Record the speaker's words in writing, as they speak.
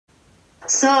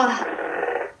So,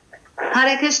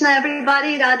 Hare Krishna,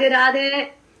 everybody, Radhe Radhe.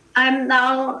 I'm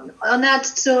now honored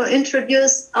to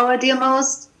introduce our dear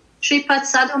most Sripad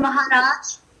Sadhu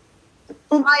Maharaj,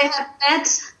 whom I have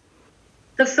met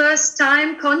the first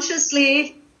time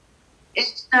consciously in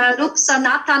Rupa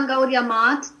Sanatan Gaudiya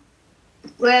Math,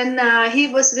 when he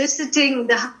was visiting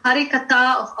the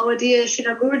Harikatha of our dear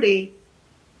Srila Gurudev.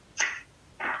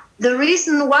 The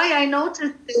reason why I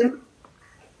noticed him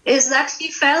is that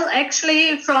he fell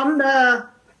actually from the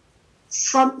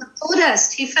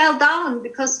podest. He fell down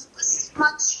because he was so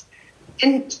much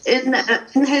in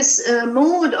his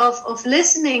mood of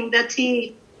listening that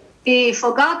he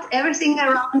forgot everything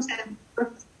around him.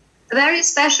 Very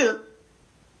special.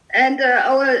 And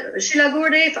our Srila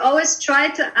Gurudev always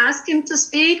tried to ask him to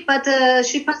speak, but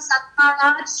Sripad Sadhu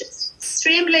Maharaj is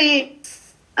extremely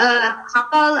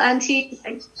humble, and he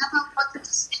never wanted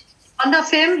to speak in front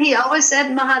of him. He always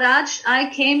said, Maharaj, I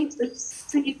came to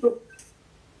listen to you.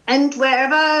 And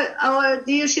wherever our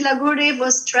dear Srila Gurudev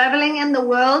was traveling in the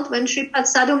world, when Sripad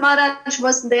Sadhu Maharaj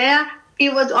was there, he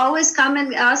would always come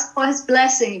and ask for his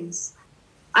blessings.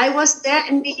 I was there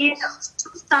in the year of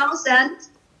 2000.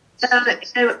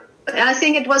 I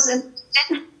think it was in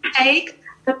Den Haag,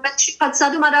 when Sripad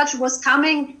Sadhu Maharaj was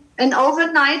coming an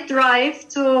overnight drive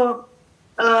to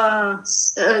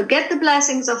get the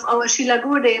blessings of our Srila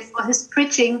Gurudev for his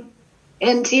preaching,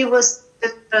 and he was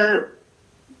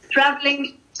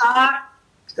traveling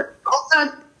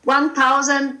over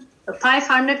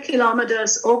 1,500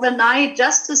 kilometers overnight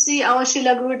just to see our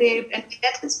Srila Gurudev and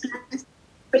get his blessings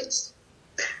preached.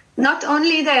 Not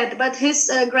only that, but his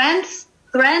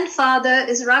grandfather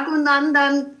is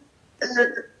Raghunandan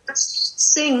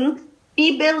Singh.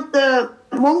 He built the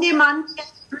Mungi Mandir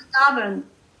in Vrindavan.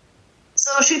 So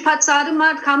Sripad Sadhu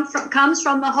Maharaj comes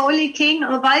from a holy king,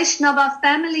 a Vaishnava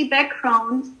family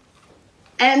background,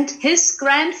 and his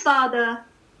grandfather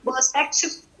was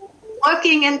actually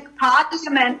working in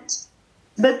parliament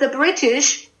with the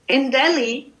British in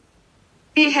Delhi.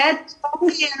 He had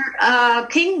only a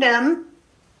kingdom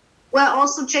where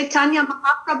also Chaitanya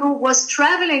Mahaprabhu was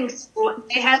traveling through.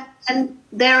 They had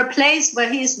there a place where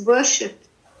he is worshipped.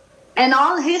 And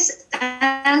all his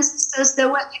ancestors, they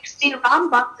were actually Ram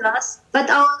Bhaktas, but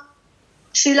our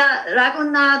Srila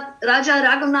Raja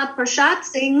Raghunath Prasad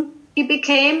Singh, he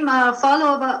became a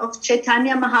follower of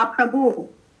Chaitanya Mahaprabhu.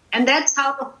 And that's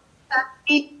how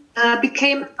he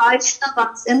became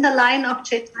Vaishnavas in the line of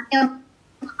Chaitanya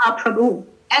Mahaprabhu.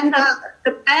 And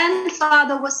the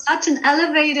grandfather was such an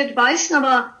elevated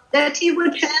Vaishnava that he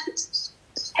would chant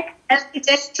every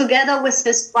day together with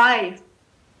his wife.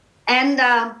 And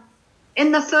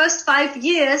in the first 5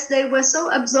 years, they were so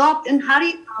absorbed in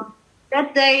Harinam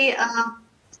that they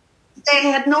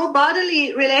had no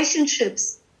bodily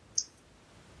relationships.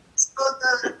 So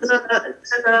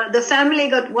the family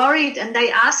got worried, and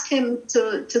they asked him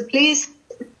to please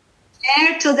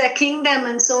heir to their kingdom.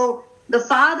 And so the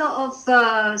father of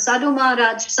Sadhu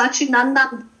Maharaj,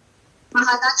 Sachinandan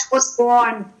Maharaj, was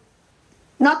born.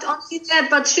 Not only that,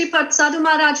 but Sripad Sadhu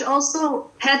Maharaj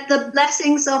also had the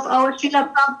blessings of our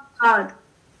Srila Prabhupada,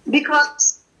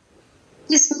 because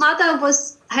his mother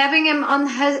was having him on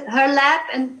her lap,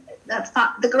 and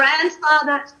the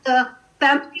grandfather, the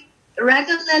family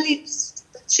regularly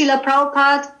Srila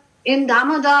Prabhupada in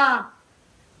Damodar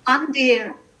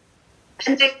Mandir,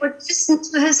 and they would listen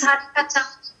to his Harikatha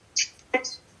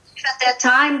at that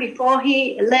time before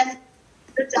he left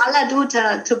the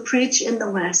Jaladuta to preach in the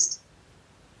West.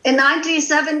 In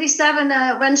 1977,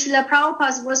 when Srila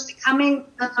Prabhupada was becoming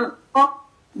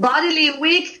bodily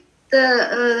weak,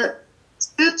 the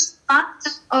spiritual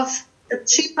master of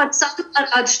Sripad Sadhu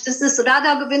Maharaj, this is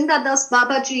Radha Govinda Das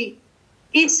Babaji,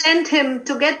 he sent him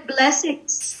to get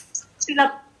blessings.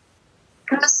 Srila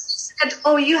Prabhupada said,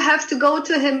 oh, you have to go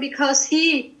to him because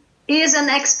he is an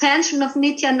expansion of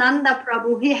Nityananda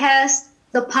Prabhu. He has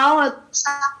the power,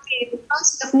 the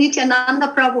person of Nityananda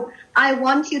Prabhu. I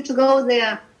want you to go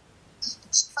there.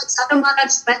 But Sadhu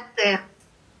Maharaj went there.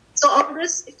 So all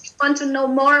this, if you want to know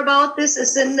more about this,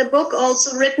 is in the book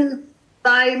also written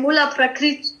by Mula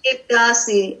Prakriti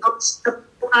Dasi of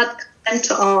Prabhupada and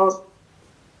to all.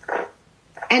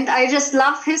 And I just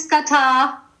love his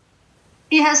katha.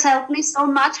 He has helped me so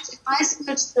much in my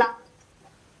spiritual life,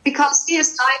 because he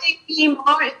is guiding me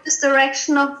more in this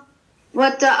direction of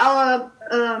what our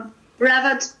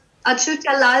Reverend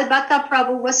Achyuta Lal Bhatta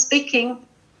Prabhu was speaking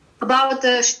about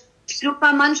the Rupa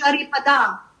Manjari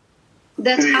Pada,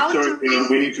 that how to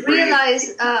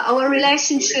realize our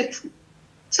relationship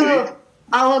to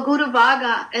our Guru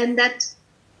Vaga, and that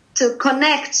to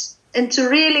connect and to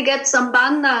really get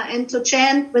sambandha and to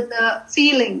chant with the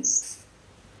feelings.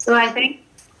 So I think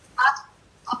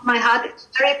of my heart is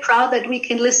very proud that we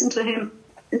can listen to him.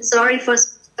 And sorry for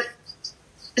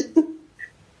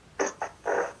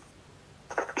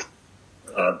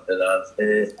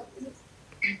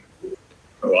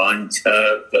Vancha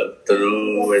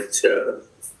Katru Vacha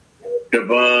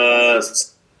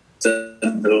Kribas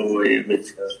Sandhu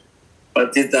Vacha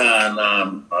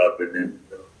Patitanam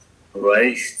Abhinindhu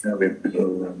Vaishnavibhyo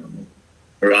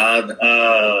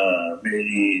Radha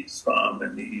Meri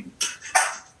Swamini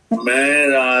मैं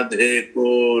राधे को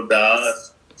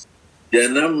दास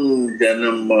जन्म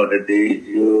जन्म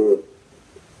महदेजियो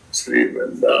श्री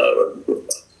वृंदावन को।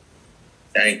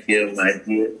 Thank you, my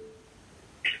dear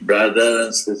brother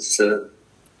and sister,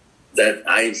 that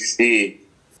I see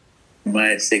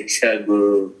my Siksha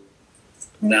Guru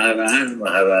Narayan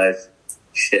Maharaj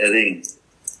sharing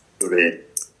today.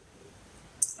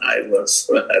 I was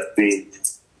so happy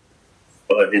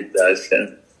for his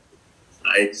darshan.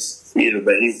 I feel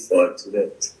very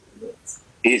fortunate.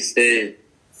 He said,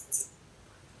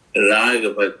 Raga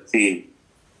Bhakti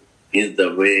is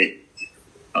the way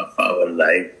of our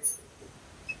life.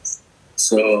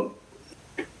 So,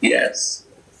 yes,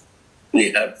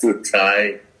 we have to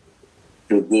try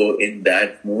to go in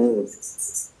that mood.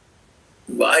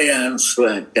 Why I am so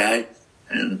attached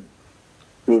and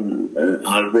to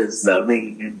always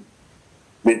loving him?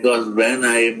 Because when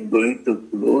I am going to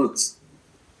close,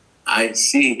 I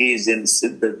see he is in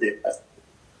Siddhadeha.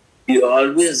 He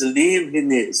always lives in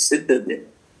Siddhadeha.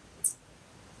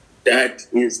 That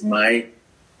is my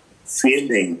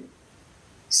feeling.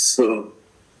 So,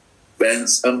 when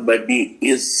somebody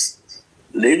is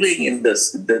living in the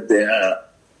Siddhadeha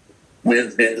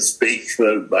with a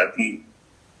spiritual body,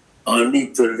 only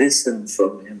to listen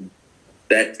from him,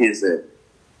 that is a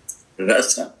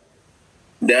rasa.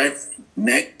 That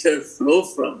nectar flow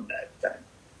from that time.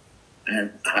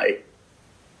 And I,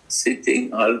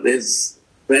 sitting always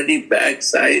very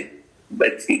backside,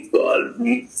 but he called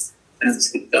me and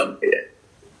said, come here.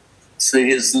 So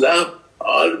his love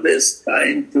always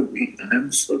kind to me. I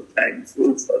am so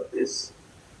thankful for this,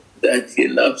 that he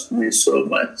loves me so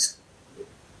much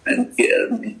and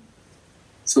cares me.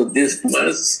 So this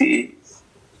mercy,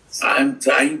 I am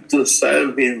trying to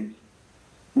serve him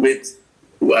with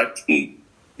what he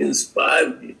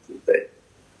inspired me today.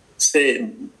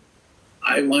 Same.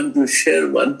 I want to share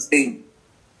one thing.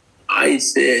 I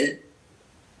say,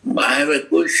 I have a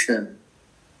question.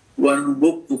 One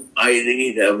book I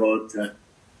read about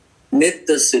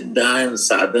Nitya Siddha and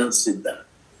Sadhan Siddha.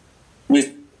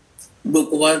 Which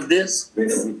book was this?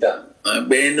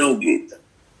 Beno Gita.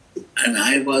 And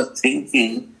I was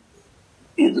thinking,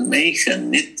 it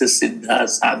mentioned Nitya Siddha,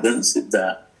 Sadhan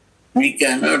Siddha. We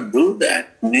cannot do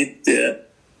that. Nitya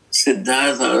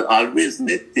Siddhas are always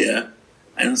Nitya,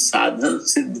 and Sadhan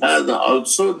Siddhas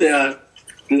also they are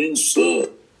doing so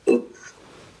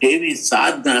heavy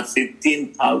sadhana,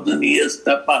 15,000 years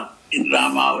tapa in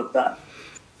Ramavatar.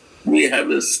 We have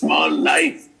a small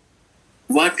life.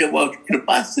 What about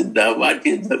Kripa Siddha? What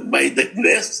is by the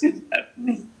grace is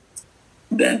happening?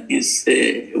 Then he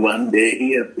said, one day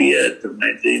he appeared to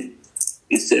my dream.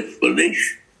 He said,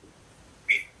 foolish,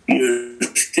 you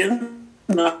still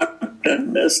not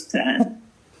understand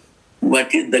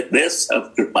what is the grace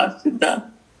of Kripa Siddha?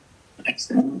 I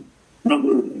said, no,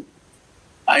 Guru,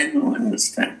 I don't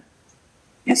understand.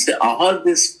 He said, all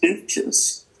the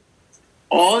scriptures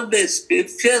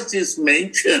is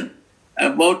mentioned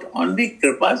about only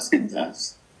Kripa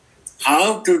Siddhas.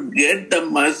 How to get the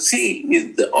mercy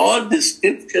is all the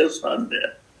scriptures are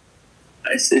there.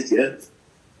 I said, yes.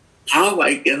 How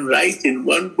I can write in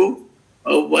one book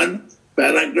or one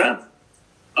paragraph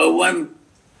or one,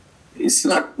 it's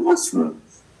not possible.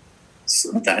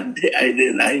 So that day I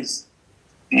realized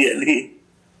really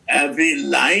every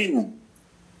line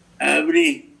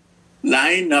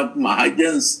of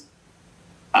Mahajans,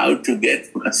 how to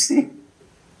get mercy,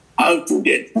 how to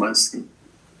get mercy,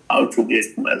 how to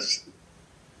get mercy.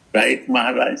 Right,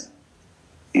 Maharaj?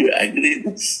 You agree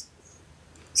with this?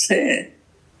 Say,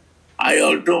 I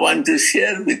also want to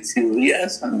share with you,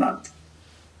 yes or not?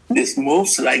 This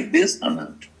moves like this or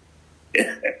not?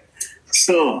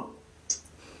 So,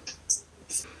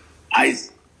 I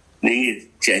read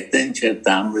Chaitanya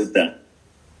Charitamrita.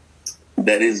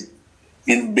 There is,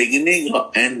 in beginning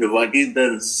and what is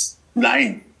the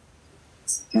line?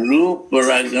 Rupa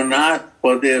Raghunath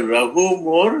Pade Rahu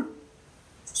Mor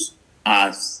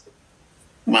asks,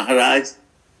 Maharaj,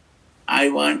 I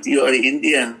want you are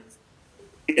Indian.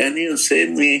 Can you say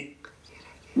me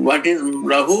what is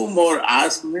Rahu Mor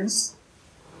ask means?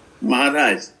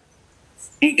 Maharaj,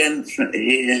 you can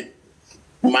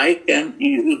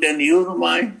use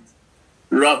my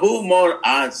Rahu more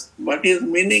as. What is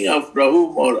meaning of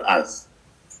Rahu more as?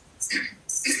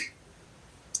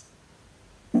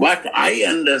 What I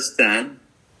understand,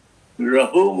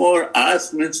 Rahu more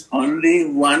as means only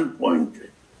one point.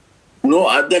 No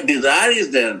other desire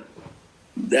is there.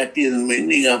 That is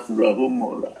meaning of Rahu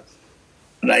more as.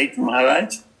 Right,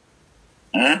 Maharaj?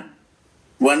 Huh?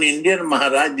 One Indian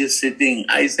Maharaj is sitting.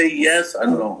 I say yes or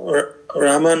no?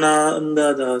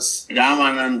 Ramananda Das.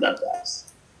 Ramananda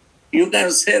Das. You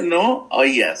can say no or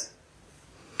yes.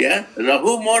 Yeah?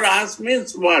 Rahu more as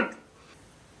means what?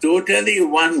 Totally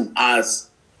one as.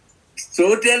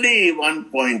 Totally one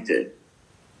pointed.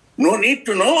 No need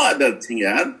to know other thing.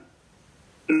 Yeah?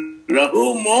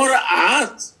 Rahu more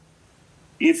as.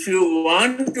 If you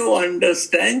want to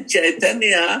understand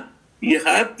Chaitanya, you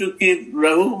have to keep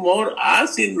Rahu more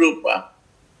as in Rupa.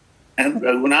 And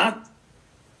Raghunath.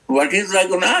 What is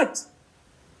Raghunath?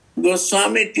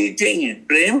 Gosvami teaching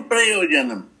Prem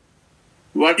Prayojanam.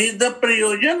 What is the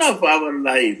prayojan of our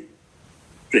life?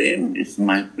 Prem is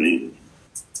my prayojan.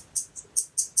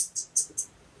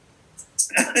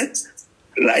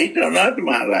 Right or not,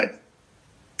 Maharaj?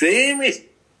 Prem is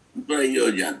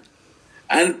prayojan.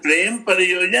 And Prem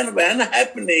prayojan when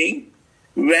happening,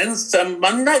 when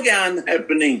Sambandha Gyan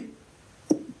happening,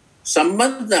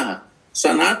 Sambandha,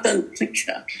 Sanatan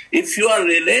Shiksha, if you are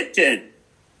related,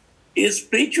 is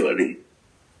spiritually.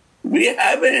 We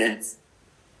have a,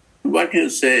 what you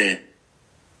say,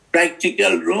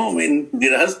 practical room in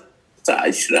Grihastha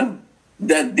Ashram,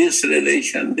 that this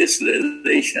relation, this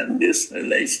relation, this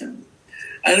relation.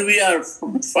 And we are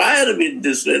fire with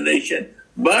this relation,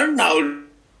 burn out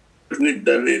with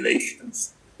the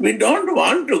relations. We don't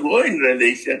want to go in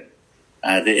relation.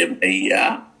 Are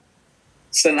bhaiya,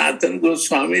 Sanatana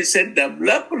Goswami said,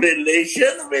 develop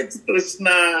relation with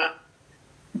Krishna.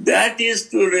 That is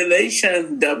to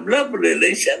relation, develop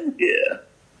relation here.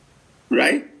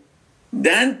 Right?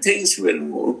 Then things will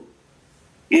move.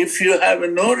 If you have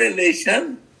no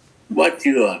relation, what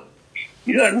you are?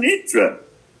 You are neutral.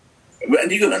 When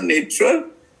you are neutral,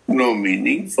 no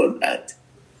meaning for that.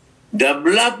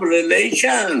 Develop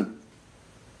relation.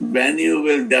 When you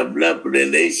will develop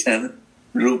relation,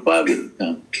 Rupa will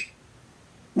come.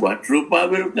 What Rupa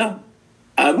will come?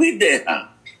 Avideha.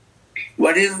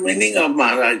 What is meaning of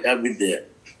Maharaj Avideha?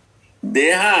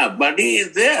 Deha, body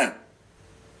is there.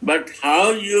 But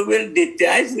how you will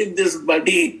detach with this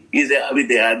body is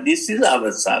Avideha. This is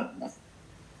our sadhana.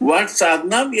 What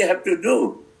sadhana we have to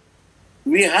do?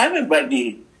 We have a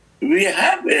body, we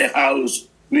have a house,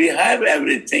 we have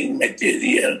everything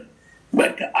material.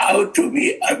 But how to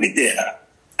be Avideha?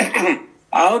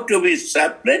 How to be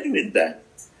separate with that?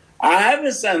 I have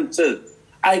a senses,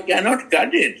 I cannot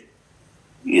cut it.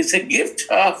 It's a gift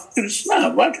of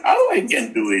Krishna, but how I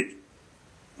can do it?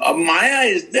 Maya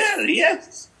is there,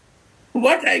 yes.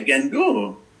 What I can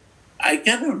do? I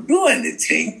cannot do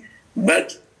anything,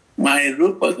 but my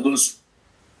Rupa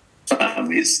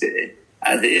Goswami say,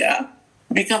 Arya,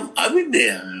 become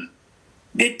Avideha.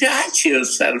 Detach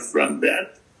yourself from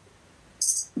that.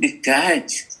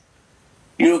 Detach.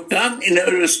 You come in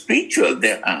a spiritual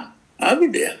Deha,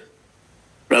 Avideha.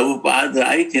 Prabhupada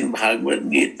writes in Bhagavad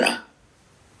Gita,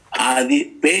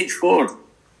 page 4,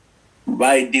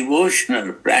 by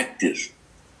devotional practice.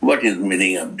 What is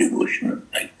meaning of devotional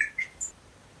practice?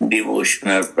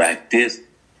 Devotional practice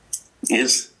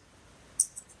is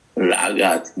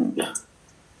Ragatanga.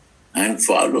 And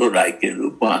follow like a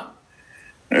Rupa,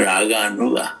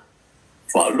 Raganuga.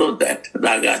 Follow that,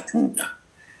 Ragatanga.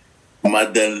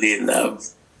 Motherly love,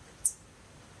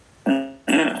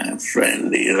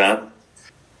 friendly love,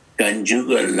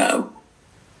 conjugal love.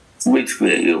 Which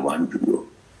way you want to go?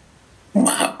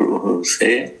 Mahaprabhu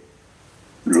say,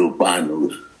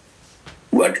 Rupanuga.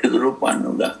 What is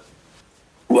Rupanuga?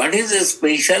 What is the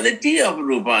speciality of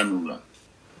Rupanuga?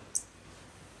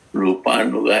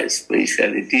 Rupanuga's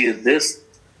speciality is this,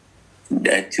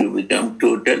 that you become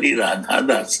totally Radha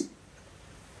Dasi.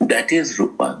 That is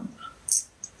Rupanuga.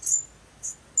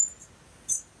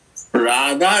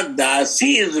 Radha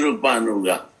Dasi is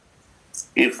Rupanuga.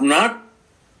 If not,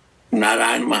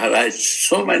 Narayan Maharaj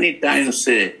so many times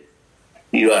say,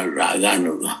 you are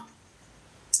Raganuga.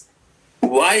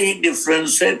 Why he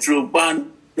differentiates Rupanuga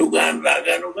and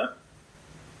Raganuga?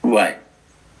 Why?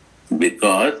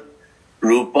 Because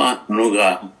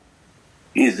Rupanuga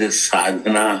is a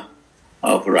sadhana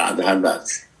of Radha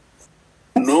Dasi.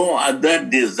 No other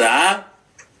desire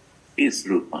is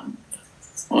Rupanuga.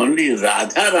 Only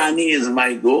Radha Rani is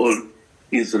my goal,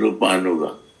 is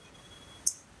Rupanuga.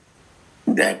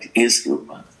 That is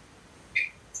Rupa.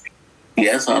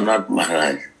 Yes or not,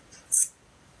 Maharaj?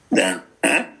 Then,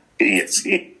 you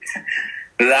see,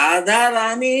 Radha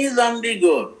Rani is only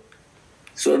Gaur.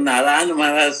 So Narayan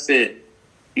Maharaj said,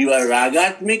 you are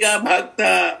Ragatmika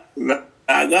Bhakta,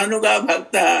 Raganuga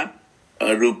Bhakta,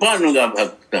 or Rupanuga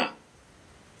Bhakta.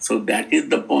 So that is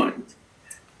the point.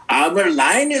 Our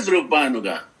line is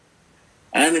Rupanuga.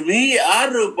 And we are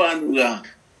Rupanuga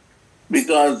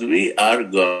because we are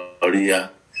Gaudiya.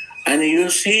 And you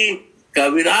see,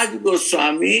 Kaviraj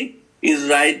Goswami is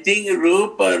writing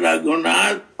Rupa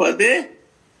Raghunath Pade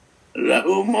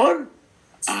Rahumor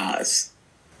As.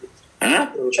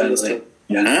 Huh?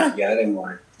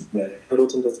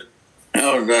 Narottam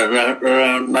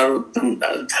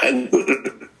Das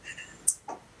Thakur.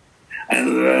 And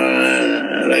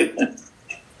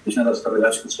Krishnadas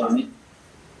Kaviraj Goswami.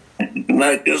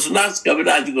 Krishnadas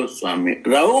Kaviraj Goswami.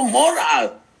 Rahumor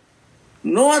As.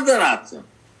 No other answer.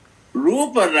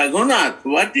 Rupa Raghunath.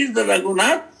 What is the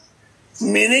Raghunath?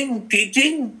 Meaning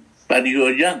teaching,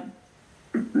 paryojan,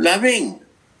 loving,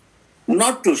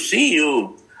 not to see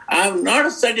you. I am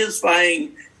not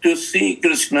satisfying to see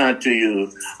Krishna to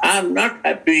you. I am not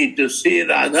happy to see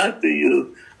Radha to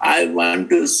you. I want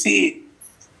to see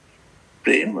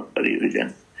prema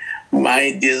paryojan.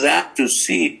 My desire to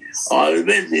see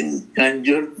always in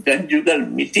conjugal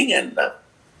meeting and love.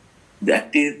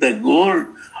 That is the goal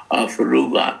of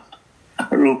Rupa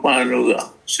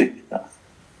Sikha.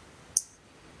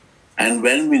 And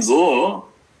when we go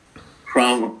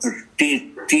from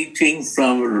teaching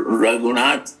from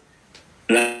Raghunath,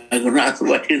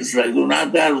 what is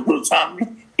Raghunath Das Goswami?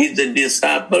 He is the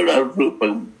disciple of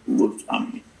Rupa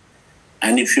Goswami.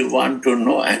 And if you want to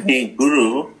know any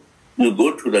guru, you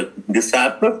go to the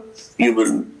disciple, you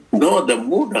will know the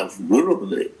mood of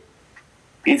Gurudev.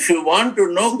 If you want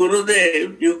to know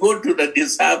Gurudev, you go to the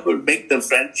disciple, make the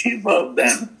friendship of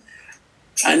them,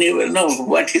 and you will know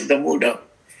what is the mood of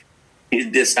his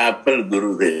disciple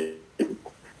Gurudev.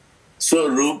 So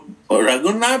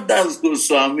Raghunath Das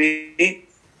Goswami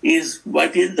is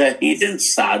what is the hidden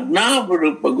sadhana of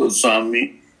Rupa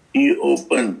Goswami. He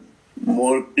opened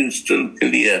more crystal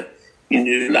clear in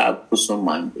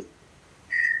Vilapa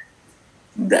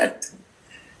that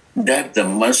the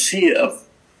mercy of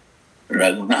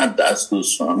Raghunath Das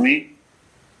Goswami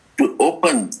to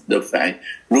open the fact.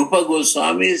 Rupa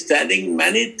Goswami is telling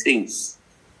many things,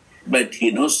 but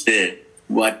he knows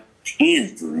what he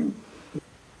is doing.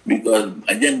 Because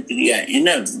bhajan kriya,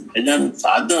 inner bhajan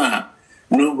sadhana,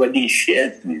 nobody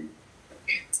shares with.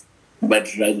 But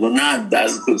Raghunath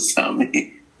Das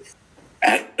Goswami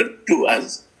asked to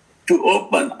us to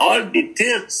open all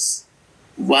details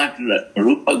what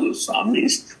Rupa Goswami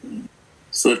is doing.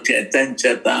 So Chaitanya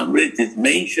Charitamrita is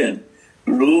mentioned,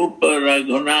 Rupa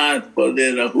Raghunath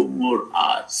Pade Rahumur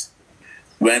As.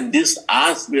 When this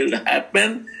as will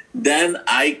happen, then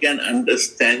I can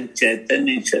understand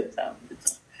Chaitanya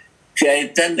Charitamrita.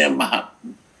 Chaitanya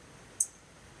Mahaprabhu.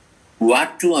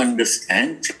 What to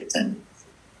understand Chaitanya?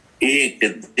 Ek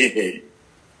deh,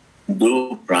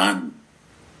 do pran.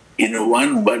 In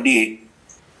one body,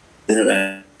 there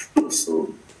are two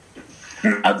souls,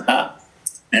 Radha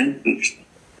and Krishna.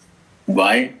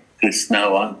 Why Krishna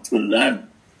wants to learn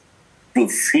to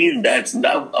feel that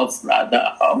love of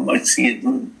Radha, how much he is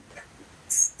doing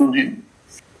to him.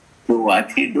 So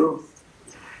what he do?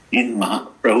 In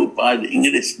Prabhupada's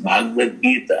English Bhagavad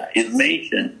Gita is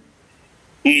mentioned,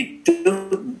 he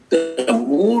took the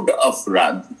mood of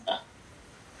Radha.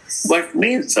 What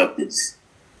means of this?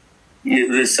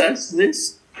 You research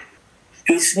this.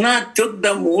 Krishna took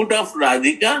the mood of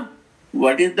Radhika.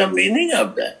 What is the meaning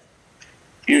of that?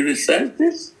 You research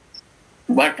this?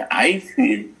 What I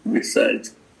feel, research.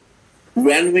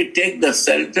 When we take the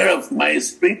shelter of my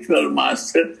spiritual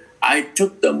master, I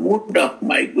took the mood of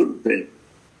my Gurudev.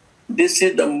 This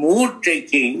is the mood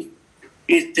taking,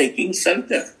 is taking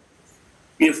shelter.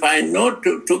 If I know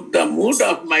took the mood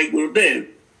of my Gurudev,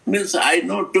 means I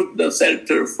know took the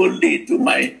shelter fully to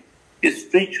my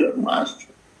spiritual master.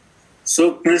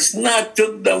 So Krishna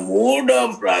took the mood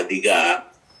of Radhika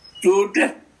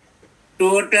totally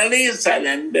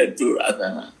surrendered to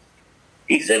Radha.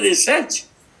 It's a research.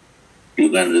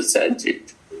 You can research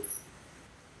it.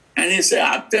 And he said,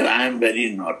 after I am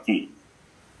very naughty,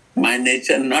 my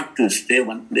nature not to stay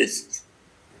one place.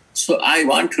 So I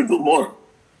want to do more.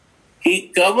 He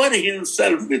covered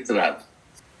himself with Radha.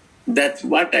 That's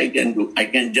what I can do. I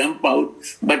can jump out,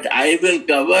 but I will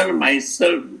cover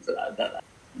myself with Radha.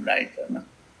 Right?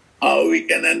 How we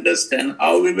can understand,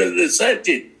 how we will research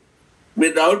it.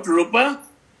 Without Rupa,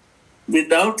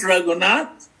 without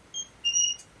Raghunath,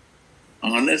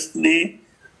 honestly,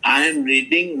 I am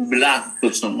reading Vilapa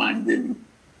Kusumanjali.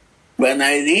 When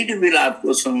I read Vilapa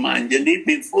Kusumanjali,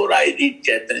 before I read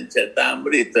Chaitanya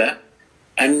Charitamrita,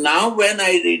 And now when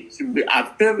I reach,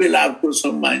 after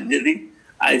Vilapkusam Manjari,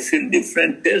 I feel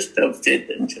different taste of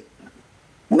Chaitanya.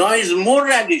 Now it's more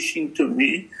ravishing to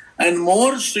me and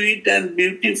more sweet and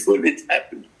beautiful it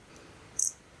happens.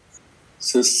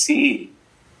 So see,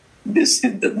 this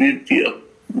is the beauty of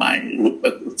my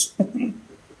Rupa Goswami.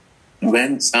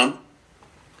 When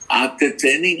after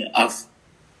training of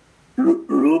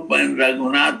Rupa and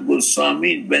Raghunath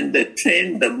Goswami, when they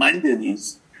train the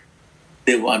Manjaris,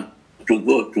 they want to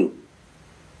go to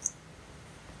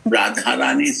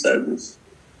Radharani service,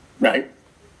 right?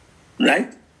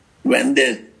 Right? When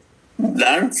they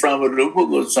learn from Rupa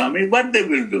Goswami, what they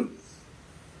will do?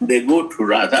 They go to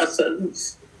Radha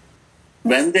service.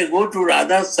 When they go to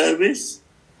Radha service,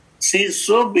 she is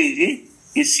so busy,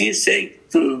 she says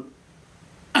to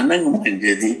Anang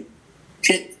Manjari,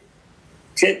 check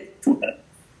to her.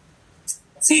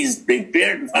 She is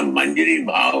prepared for Manjari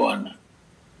Bhavana.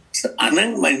 So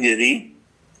Anang Manjari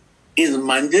is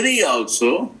Manjari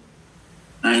also,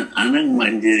 and Anang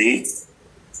Manjari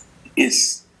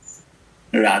is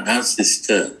Radha's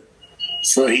sister.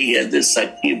 So he has the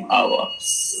Sakhi Bhava.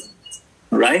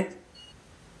 Right?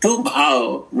 Two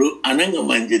Bhav Anang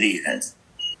Manjari has.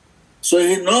 So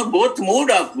you know both mood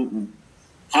of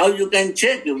how you can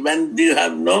check when you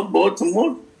have no both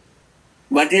mood.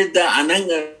 What is the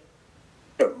Ananga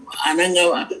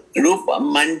Rupa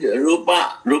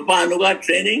Anuga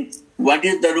training? What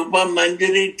is the Rupa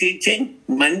Manjari teaching?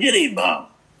 Manjari Bhav.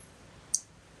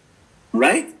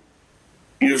 Right?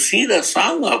 You see the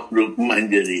song of Rupa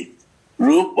Manjari.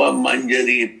 Rupa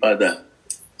Manjari Pada.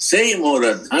 Say more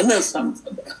Dhana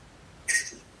Sampada.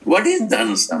 What is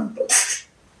Dhana Sampada?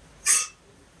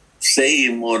 Say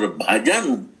more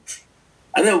bhajan.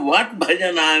 What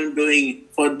bhajan I am doing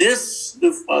for this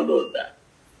to follow that?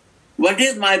 What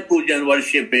is my puja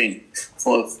worshipping?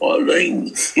 For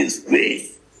following his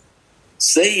way.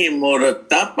 Say more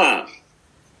tapa.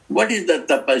 What is the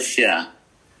tapasya?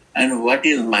 And what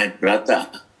is my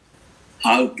brata?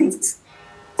 How to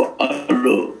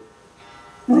follow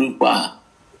Rupa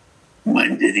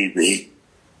Manjari way.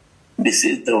 This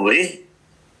is the way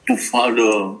to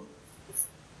follow.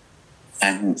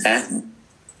 And then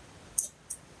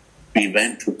we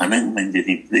went to Anang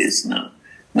Manjari place now.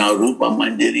 Now Rupa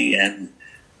Manjari and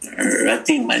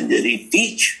Rati Manjari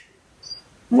teach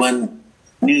one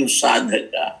new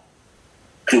sadhaka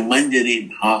to Manjari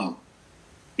Bhav.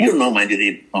 You know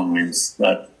Manjari Bhav means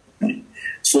what?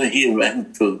 So he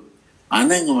went to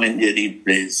Anang Manjari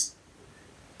place.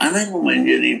 Anang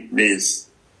Manjari place,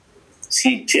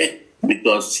 she checked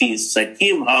because she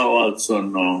Sakhi Bhav also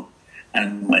know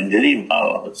and Manjari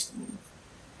Bhav also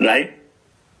know. Right?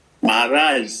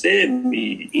 Maharaj say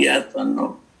me, yes or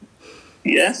no?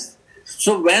 Yes.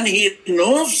 So when he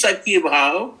knows Sakhi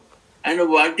Bhav and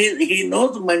he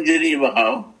knows Manjari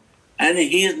Bhav and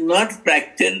he is not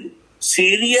practiced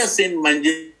serious in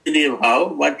Manjari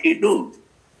Bhav, what he do?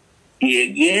 He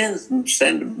again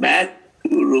sent back to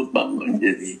Rupa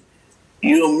Manjari.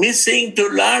 You're missing to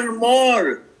learn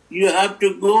more. You have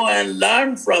to go and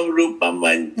learn from Rupa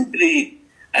Manjari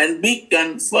and be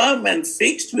confirmed and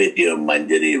fixed with your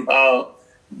Manjari Bhav.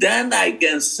 Then I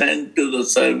can send to the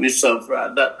service of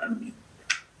Radharani.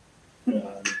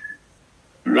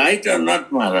 Right or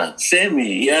not, Maharaj? Say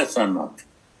me, yes or not?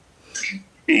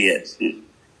 Yes,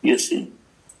 you see.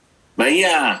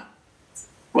 Bhaiya,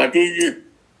 what is your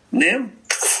name?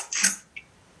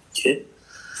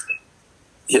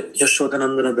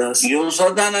 Yashodanandana Das.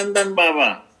 Yashodanandan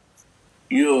Baba.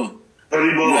 You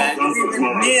agree with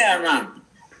me or not?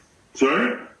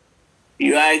 Sorry?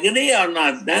 You agree or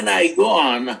not? Then I go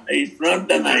on. If not,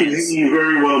 then I... I hear you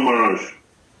very well, Maharaj.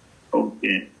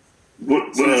 Okay. What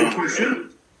is your question?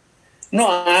 No,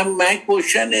 my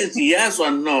question is yes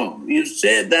or no. You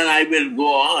say, then I will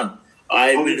go on.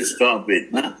 I will stop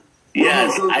it. No?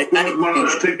 Yes.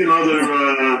 Maharaj, take another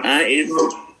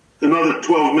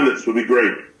 12 minutes would be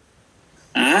great.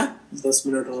 Huh? 10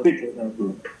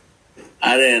 minutes.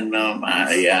 I don't know.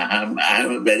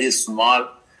 I'm very small.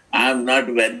 I'm not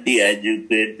very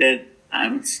educated.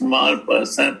 I'm a small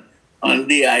person.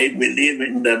 Only I believe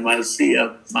in the mercy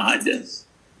of Mahajans.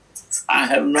 I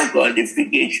have no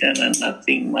qualification and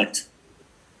nothing much.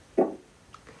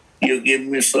 You give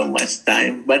me so much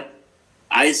time. But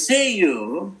I say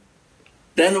you,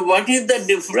 then what is the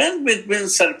difference between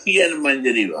Sakhi and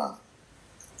Manjari Bhav?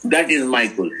 That is my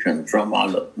question from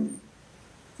all of you.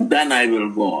 Then I will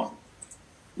go on.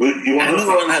 You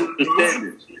want to say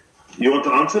this. You want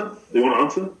to answer? You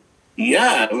want to answer?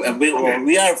 Yeah,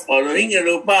 we are following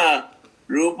Rupa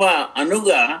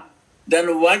Anuga.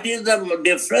 Then what is the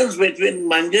difference between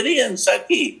Manjari and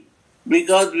Sakhi?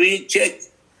 Because we check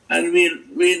and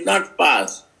we not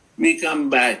pass. We come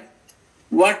back.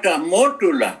 What are more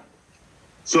to learn?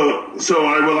 So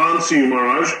I will answer you,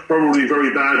 Maharaj, probably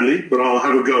very badly, but I'll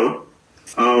have a go.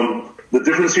 The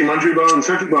difference between Manjari Bhav and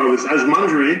Sakhi Bhav is, as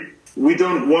Manjari, we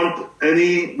don't want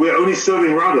any, we're only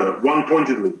serving Radha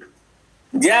one-pointedly.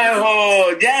 Jai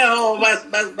ho, bas.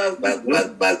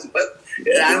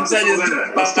 The answer is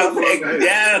perfect.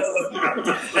 Jai ho.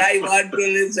 I want to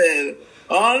listen.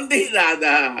 Only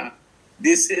Radha.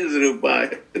 This is Rupa.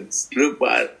 It's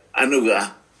Rupa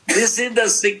Anuga. This is the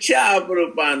Siksha of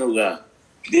Rupa Anuga.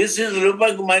 This is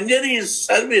Rupa Manjari's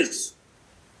service.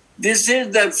 This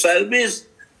is the service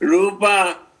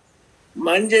Rupa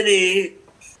Manjari,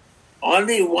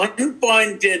 only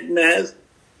one-pointedness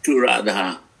to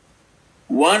Radha.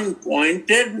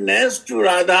 One-pointedness to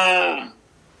Radha.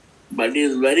 But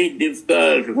it's very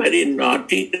difficult, very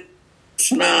naughty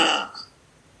Krishna.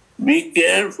 Be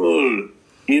careful.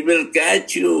 He will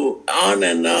catch you on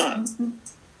and on.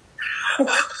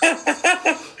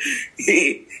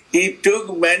 He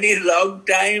took many long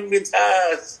time with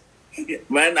us.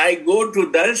 When I go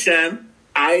to darshan,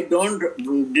 I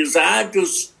don't desire to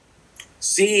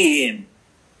see him.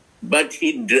 But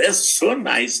he dressed so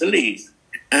nicely.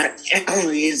 And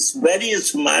he is very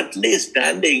smartly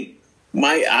standing.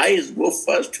 My eyes go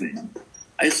first to him.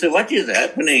 I say, what is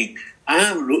happening? I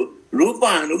am Rupa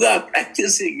Anuga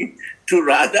practicing to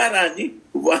Radharani.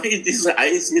 Why this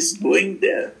eyes is going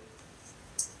there?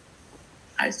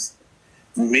 I say,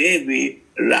 maybe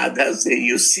Radha say,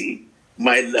 you see,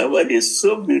 my lover is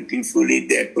so beautifully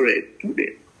decorated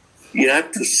today. You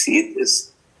have to see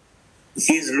this.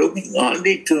 He's looking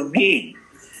only to me,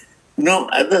 no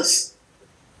others.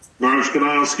 Maharaj, can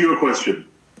I ask you a question?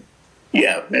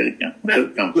 Yeah,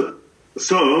 welcome.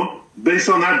 So, based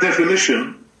on that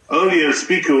definition, earlier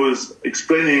speaker was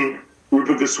explaining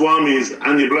Rupa Goswami's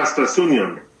Anyablasta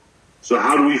Sunyam. So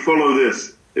how do we follow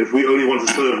this if we only want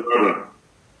to serve Radha?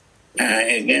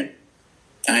 Again,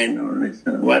 I don't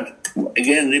listen. What?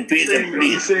 Again, repeat it,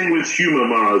 please. I'm saying with humor,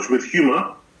 Maharaj, with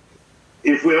humor,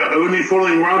 if we're only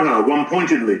following Radha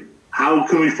one-pointedly, how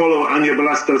can we follow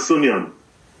Anyablasta Sunyam?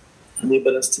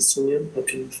 Anyablasta Sunyam, how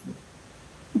can we follow?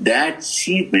 That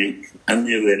she brings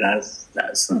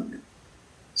Anyablasta Sunyam.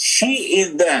 She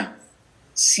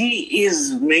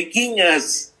is making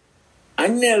us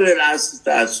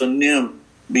Anyablasta Sunyam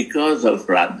because of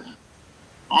Radha.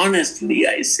 Honestly,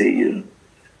 I say you,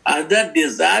 other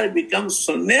desire becomes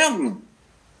sunyam.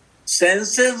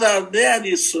 Senses are there,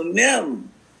 is sunyam.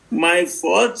 My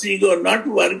false ego not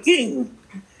working.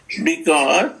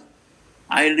 Because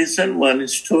I listen one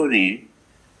story,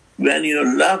 when you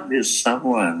love is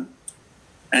someone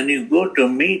and you go to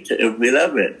meet a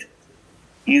beloved,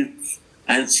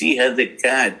 and she has a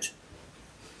cat,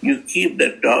 you keep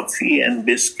the toffee and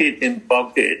biscuit in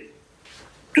pocket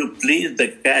to please the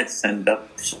cats and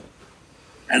dogs.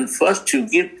 And first you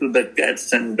give to the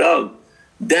cats and dogs,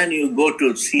 then you go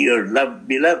to see your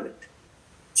beloved.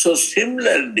 So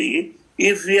similarly,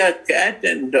 if we are cat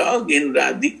and dog in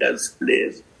Radhika's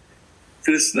place,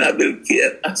 Krishna will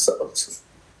care us also.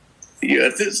 You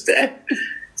understand?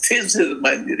 This is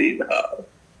Manjari Bhav.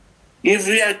 If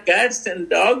we are cats and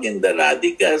dog in the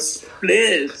Radhika's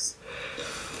place,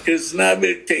 Krishna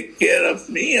will take care of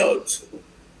me also.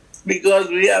 Because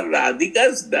we are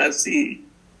Radhika's dasi.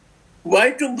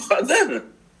 Why to bother?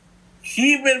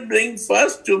 He will bring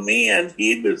first to me and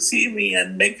he will see me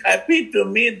and make happy to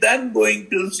me, then going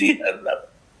to see her love.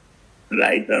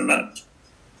 Right or not?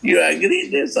 You agree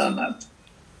this or not?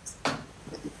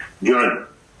 Good.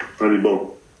 Very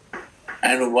bold.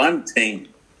 And one thing,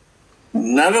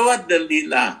 Narvada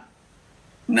Leela,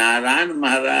 Narayan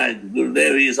Maharaj,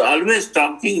 Gurudev is always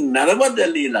talking Narvada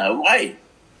Leela. Why?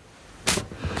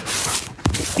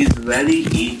 It's very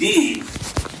easy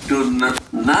to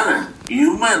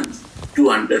humans to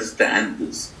understand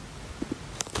this.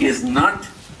 It's not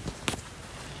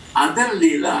other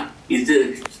Leela.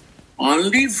 It's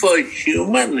only for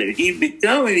human. He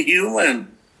become a human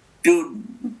to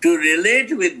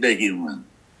relate with the human.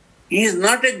 He is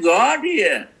not a God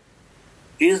here.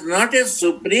 He is not a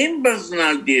supreme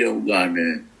personality of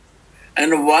Godhead.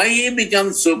 And why he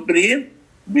becomes supreme?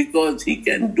 Because he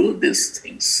can do these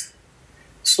things.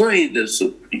 So he is the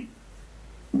supreme.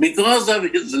 Because of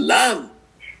his love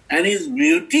and his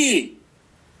beauty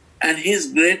and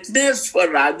his greatness for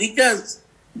Radhika's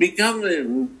become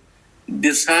a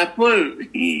disciple.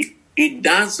 He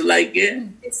danced like a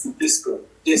disc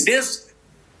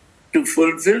to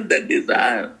fulfill the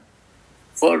desire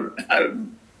for her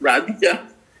Radhika.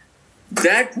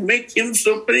 That makes him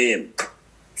supreme.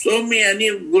 So many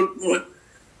good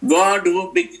God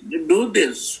who do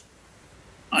this.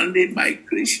 Only my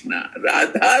Krishna,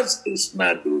 Radha's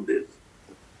Krishna do this.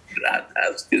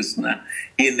 Radha's Krishna,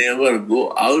 he never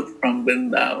go out from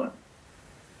Vrindavan.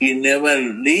 He never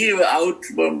leave out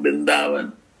from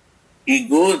Vrindavan. He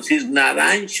goes, his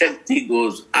Narayan Shakti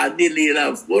goes, Adi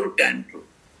Leela 4 canto.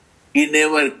 He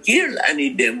never killed any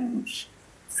demons.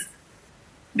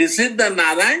 This is the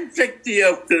Narayan Shakti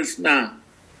of Krishna.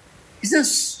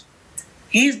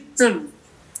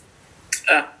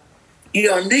 He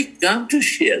only come to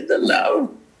share the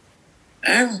love.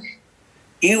 And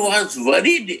he was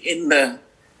worried in the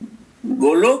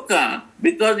Goloka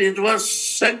because it was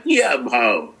Sakya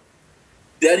Bhav.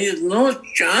 There is no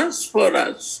chance for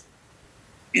us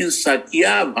in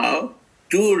Sakya Bhav,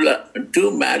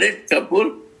 two married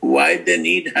couple, why they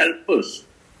need helpers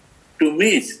to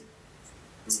meet.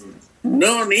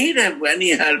 No need of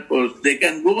any helpers. They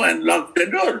can go and lock the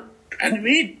door and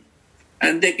meet.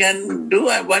 And they can do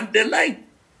what they like.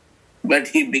 But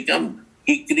he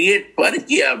create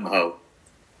Parkya Bhav.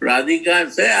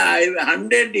 Radhika say,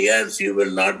 100 years you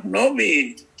will not know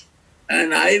me.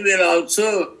 And I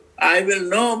will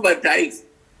know, but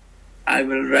I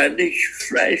will relish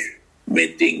fresh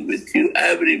meeting with you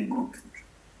every moment.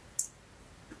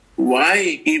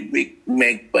 Why he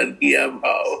make Parkya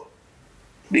Bhav?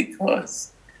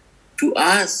 Because to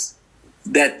us,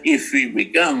 that if we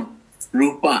become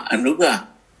Rupa Anuga,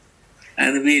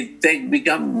 and we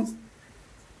become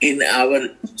in our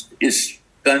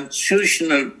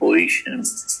constitutional position,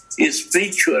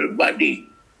 spiritual body,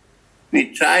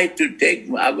 we try to take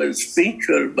our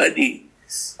spiritual body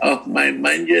of my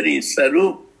Manjari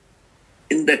Sarup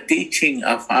in the teaching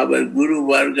of our Guru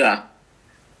Varga,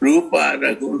 Rupa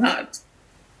Raghunath,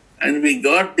 and we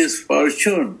got this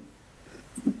fortune,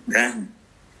 then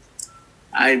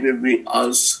I will be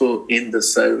also in the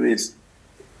service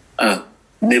of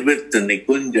Nivitta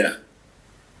Nikunja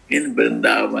in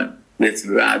Vrindavan with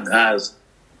Radha's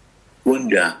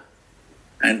Kunja,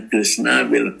 and Krishna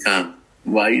will come.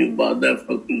 Why you bother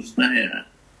for Krishna?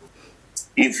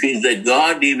 If he's a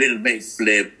God, he will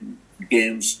play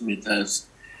games with us.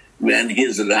 When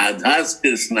he's Radha's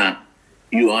Krishna,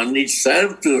 you only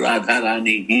serve to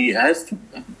Radharani, he has to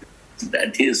come.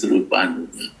 That is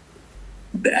Rupanuga.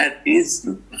 That is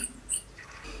Rupanuga.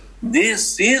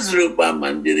 This is Rupa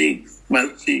Manjari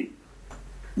mercy.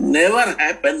 Never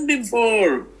happened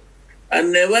before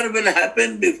and never will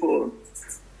happen before.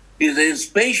 It's a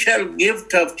special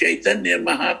gift of Chaitanya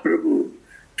Mahaprabhu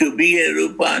to be a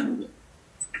Rupanuga.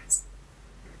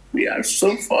 We are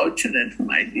so fortunate,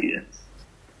 my dear.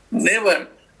 Never.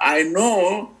 I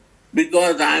know,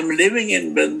 because I am living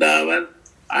in Vrindavan,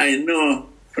 I know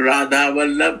Radha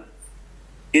Vallabh,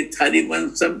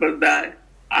 Harivan Sampradaya.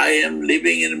 I am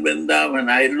living in Vrindavan.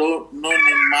 I know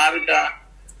Nimmarga.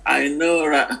 I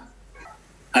know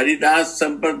Haridas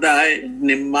Sampradaya,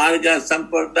 Nimmarga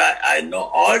Sampradaya. I know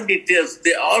all details.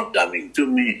 They are all coming to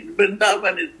me. In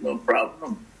Vrindavan is no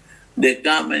problem. They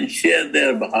come and share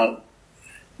their bhav.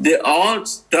 They all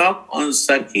talk on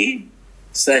Sakhi,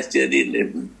 Sachari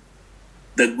level.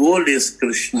 The goal is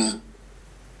Krishna,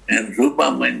 and Rupa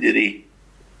Manjari,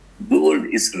 goal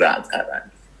is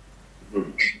Radharani.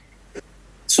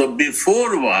 So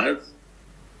before was,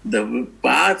 the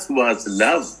path was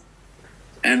love,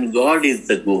 and God is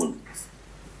the goal.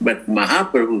 But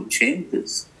Mahaprabhu changed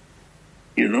this.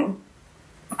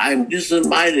 This is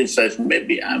my research,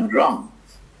 maybe I'm wrong.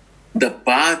 The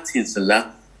path is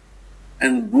love,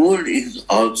 and goal is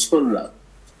also love.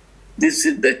 This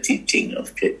is the teaching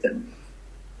of Chaitanya.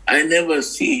 I never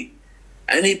see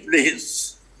any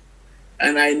place,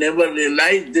 and I never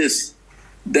realized this,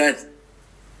 that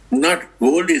not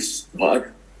goal is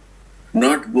God,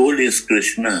 not goal is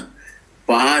Krishna.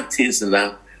 Path is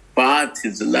love,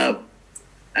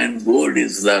 and goal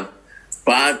is love.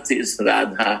 Path is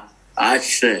Radha,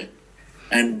 Ashraya,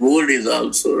 and goal is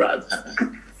also Radha.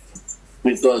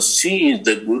 Because she is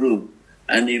the Guru,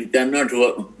 and you cannot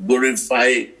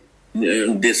glorify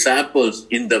disciples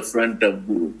in the front of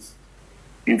Guru.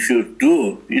 If you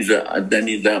do, then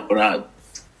is aparad.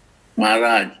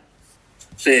 Maharaj,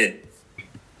 say,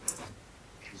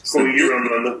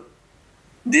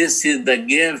 this is the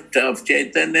gift of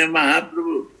Chaitanya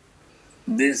Mahaprabhu.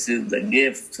 This is the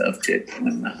gift of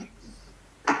Chaitanya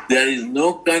Mahaprabhu. There is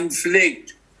no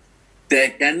conflict. There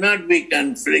cannot be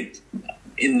conflict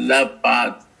in love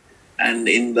path and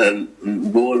in the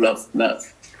goal of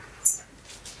love.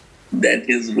 That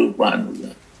is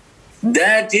Rupanuga.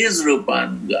 That is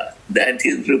Rupanuga. That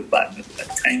is Rupanuga.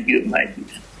 Thank you, my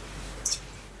dear.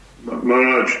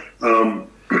 Maharaj,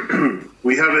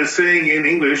 we have a saying in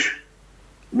English,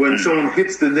 when someone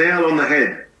hits the nail on the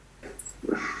head.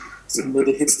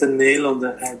 Somebody hits the nail on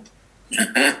the head.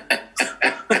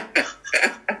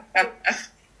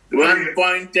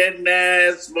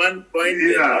 One-pointedness.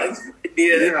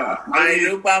 Yeah. My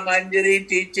Rupa Manjari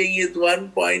teaching is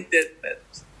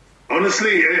one-pointedness.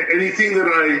 Honestly, anything that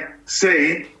I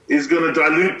say is going to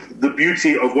dilute the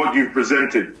beauty of what you've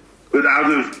presented. But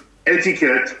out of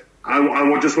etiquette,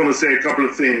 I just want to say a couple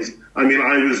of things. I mean,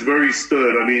 I was very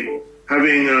stirred. I mean,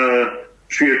 having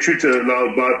Sri Achyuta Lal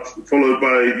Bhatt followed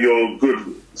by your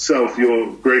good self,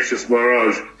 your gracious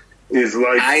Maharaj, is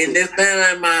like... I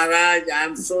listen, Maharaj.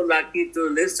 I'm so lucky to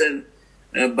listen,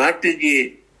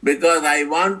 Bhattaji, because I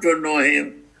want to know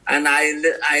him. And I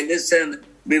listen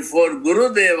before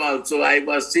Gurudev also. I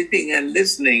was sitting and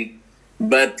listening.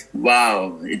 But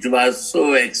wow, it was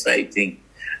so exciting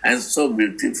and so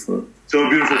beautiful. So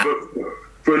beautiful. But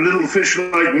for a little fish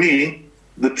like me,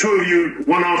 the two of you,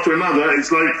 one after another,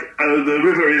 it's like the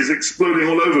river is exploding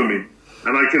all over me.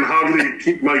 And I can hardly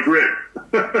keep my grip.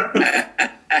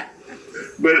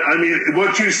 But I mean,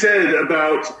 what you said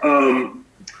about,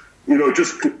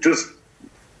 just,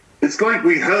 it's like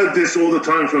we heard this all the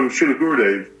time from Srila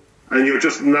Gurudev. And you're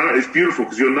just, it's beautiful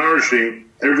because you're nourishing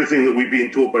everything that we've been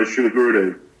taught by Srila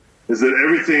Gurudev. Is that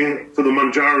everything for the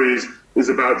Manjaris is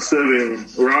about serving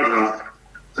Radha.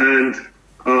 And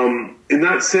in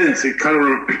that sense, it kind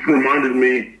of reminded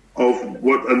me of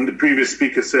what the previous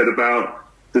speaker said about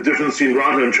the difference between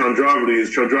Radha and Chandravali is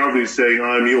Chandravali is saying,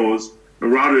 I am yours,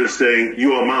 and Radha is saying,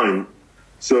 you are mine.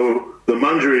 So the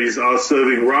Manjaris are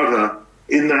serving Radha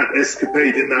in that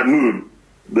escapade, in that mood.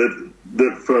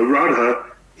 That for Radha,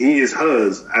 he is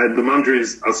hers, and the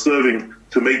Manjaris are serving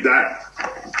to make that,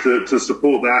 to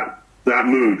support that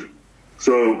mood.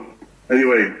 So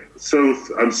anyway, so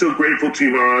I'm so grateful to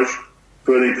you, Maharaj,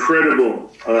 for an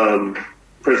incredible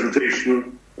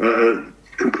presentation,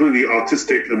 completely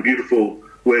artistic and beautiful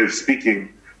way of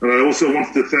speaking. And I also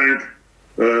wanted to thank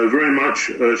very much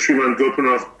Sriman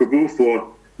Gopinath Prabhu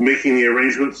for making the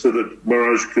arrangements so that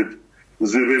Maharaj could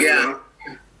zoom in. Yeah.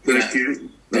 Thank you.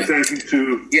 And thank you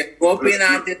to... Yeah,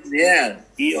 Gopinath is there.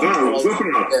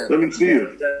 Gopinath, let me see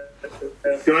you.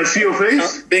 Can I see your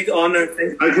face? Big honor. Thank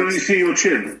you. I can only see your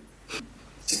chin.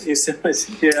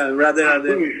 Yeah, rather.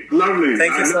 Lovely.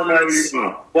 Thank you so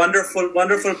much.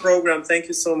 Wonderful program. Thank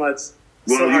you so much.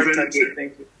 Well, so heart-touching.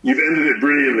 Thank you. You've ended it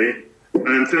brilliantly.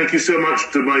 And thank you so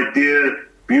much to my dear,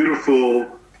 beautiful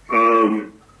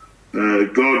God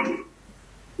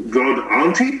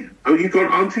auntie? Oh, you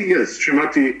got auntie? Yes.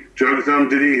 Srimati Jagatam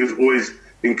Didi, who's always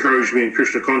encouraged me in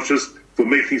Krishna consciousness for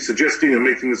suggesting and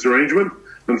making this arrangement.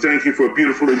 And thank you for a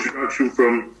beautiful introduction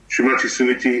from Srimati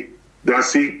Suniti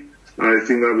Dasi. I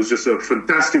think that was just a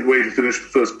fantastic way to finish the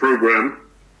first program.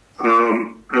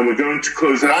 And we're going to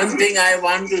close out. One thing I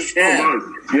want to share.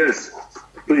 Oh, yes,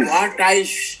 please. What I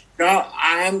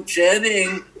am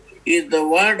sharing is the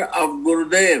word of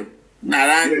Gurudev,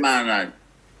 Narayan Yes. Maharaj.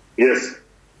 Yes.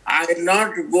 I am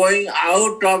not going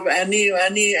out of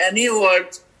any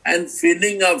words and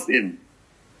feeling of him.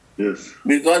 Yes.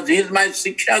 Because he is my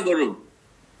Siksha Guru.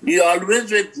 He is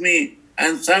always with me,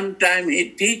 and sometime he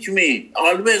teach me,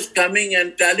 always coming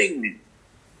and telling me.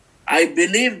 I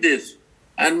believe this,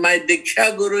 and my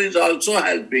Diksha Guru is also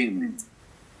helping me.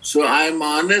 So I am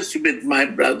honest with my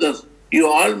brothers, you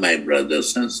all my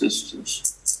brothers and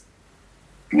sisters.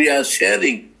 We are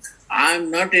sharing. I am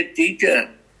not a teacher.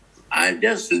 I am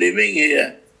just living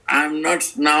here. I am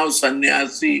not now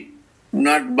sannyasi,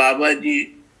 not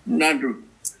Babaji, not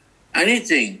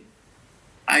anything.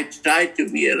 I try to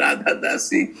be a Radha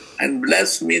Dasi, and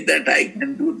bless me that I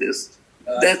can do this.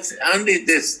 That's only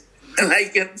this. And I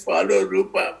can follow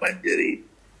Rupa Manjari.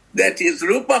 That is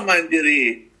Rupa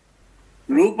Manjari.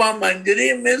 Rupa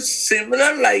Manjari means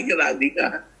similar like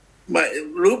Radhika. My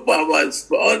Rupa was,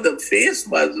 or the face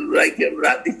was like a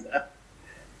Radhika.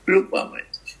 Rupa Manjari.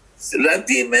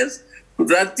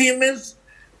 Rati means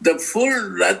the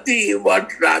full Rati,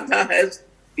 what Radha has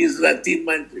is Rati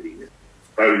Manjari.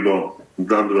 Haribol.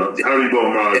 Dandara.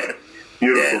 Haribol Maharaj.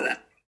 Beautiful. Yeah.